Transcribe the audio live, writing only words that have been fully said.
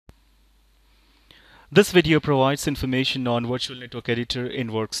This video provides information on Virtual Network Editor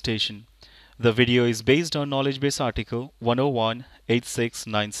in Workstation. The video is based on knowledge base article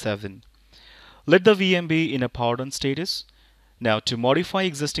 1018697. Let the VM be in a powered on status. Now, to modify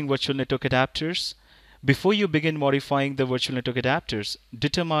existing virtual network adapters, before you begin modifying the virtual network adapters,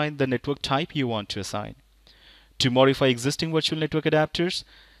 determine the network type you want to assign. To modify existing virtual network adapters,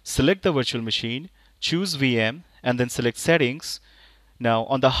 select the virtual machine, choose VM, and then select Settings. Now,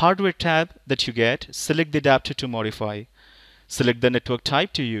 on the Hardware tab that you get, select the adapter to modify. Select the network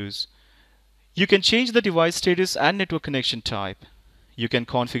type to use. You can change the device status and network connection type. You can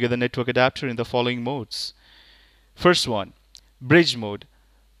configure the network adapter in the following modes. First one, Bridge mode,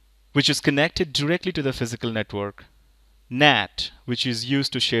 which is connected directly to the physical network. NAT, which is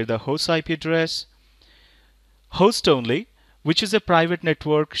used to share the host IP address. Host only, which is a private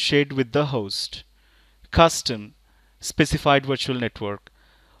network shared with the host. Custom, specified virtual network.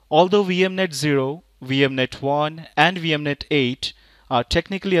 Although VMnet 0, VMnet 1, and VMnet 8 are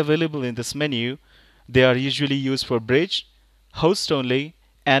technically available in this menu, they are usually used for bridge, host only,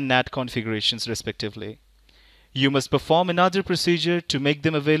 and NAT configurations respectively. You must perform another procedure to make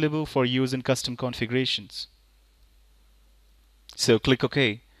them available for use in custom configurations. So click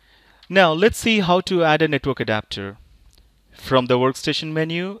OK. Now let's see how to add a network adapter. From the Workstation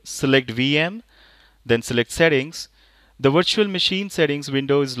menu, select VM, then select Settings. The Virtual Machine Settings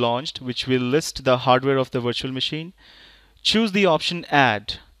window is launched, which will list the hardware of the virtual machine. Choose the option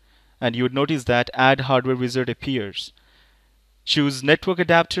Add, and you would notice that Add Hardware wizard appears. Choose Network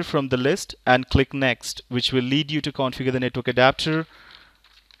Adapter from the list and click Next, which will lead you to configure the network adapter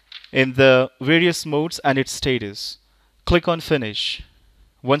in the various modes and its status. Click on Finish.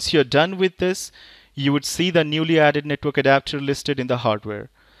 Once you're done with this, you would see the newly added network adapter listed in the hardware.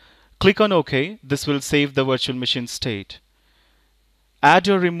 Click on OK. This will save the virtual machine state. Add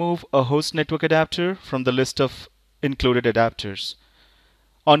or remove a host network adapter from the list of included adapters.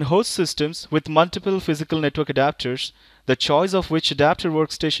 On host systems with multiple physical network adapters, the choice of which adapter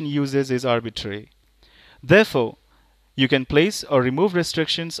Workstation uses is arbitrary. Therefore, you can place or remove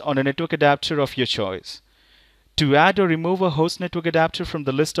restrictions on a network adapter of your choice. To add or remove a host network adapter from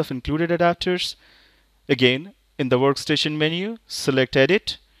the list of included adapters, again, in the Workstation menu, select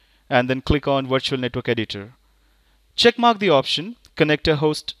Edit, and then click on Virtual Network Editor. Checkmark the option, Connect a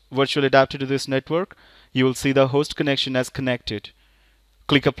host virtual adapter to this network. You will see the host connection as connected.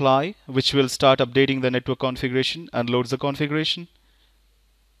 Click Apply, which will start updating the network configuration and loads the configuration.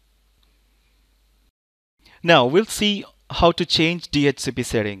 Now we'll see how to change DHCP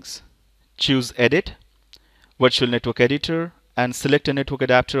settings. Choose Edit, Virtual Network Editor, and select a network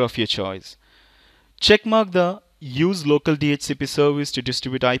adapter of your choice. Checkmark the Use Local DHCP Service to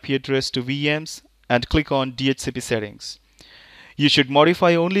distribute IP address to VMs and click on DHCP settings. You should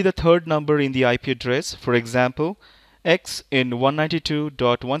modify only the third number in the IP address, for example, X in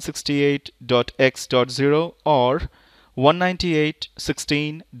 192.168.x.0 or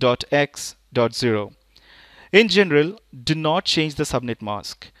 198.16.x.0. In general, do not change the subnet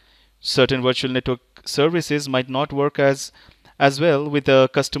mask. Certain virtual network services might not work as well with a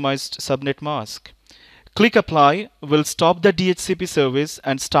customized subnet mask. Click Apply will stop the DHCP service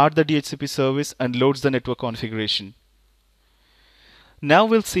and start the DHCP service and loads the network configuration. Now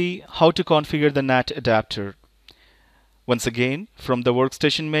we'll see how to configure the NAT adapter. Once again, from the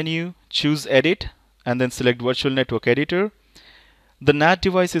Workstation menu, choose Edit and then select Virtual Network Editor. The NAT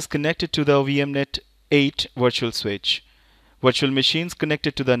device is connected to the VMnet 8 virtual switch. Virtual machines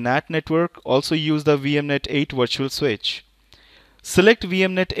connected to the NAT network also use the VMnet 8 virtual switch. Select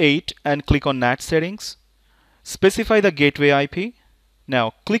VMnet 8 and click on NAT settings. Specify the gateway IP.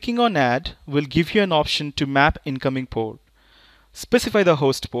 Now, clicking on Add will give you an option to map incoming port. Specify the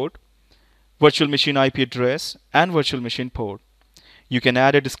host port, virtual machine IP address, and virtual machine port. You can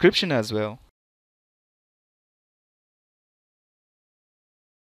add a description as well.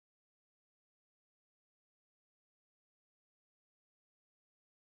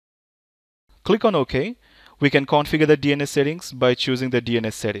 Click on OK. We can configure the DNS settings by choosing the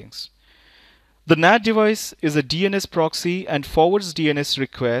DNS settings. The NAT device is a DNS proxy and forwards DNS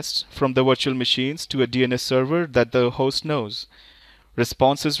requests from the virtual machines to a DNS server that the host knows.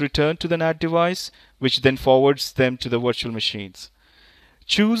 Responses return to the NAT device, which then forwards them to the virtual machines.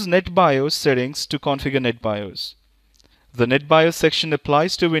 Choose NetBIOS settings to configure NetBIOS. The NetBIOS section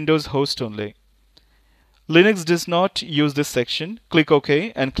applies to Windows host only. Linux does not use this section. Click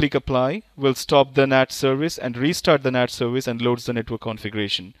OK and click Apply will stop the NAT service and restart the NAT service and loads the network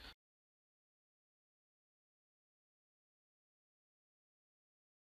configuration.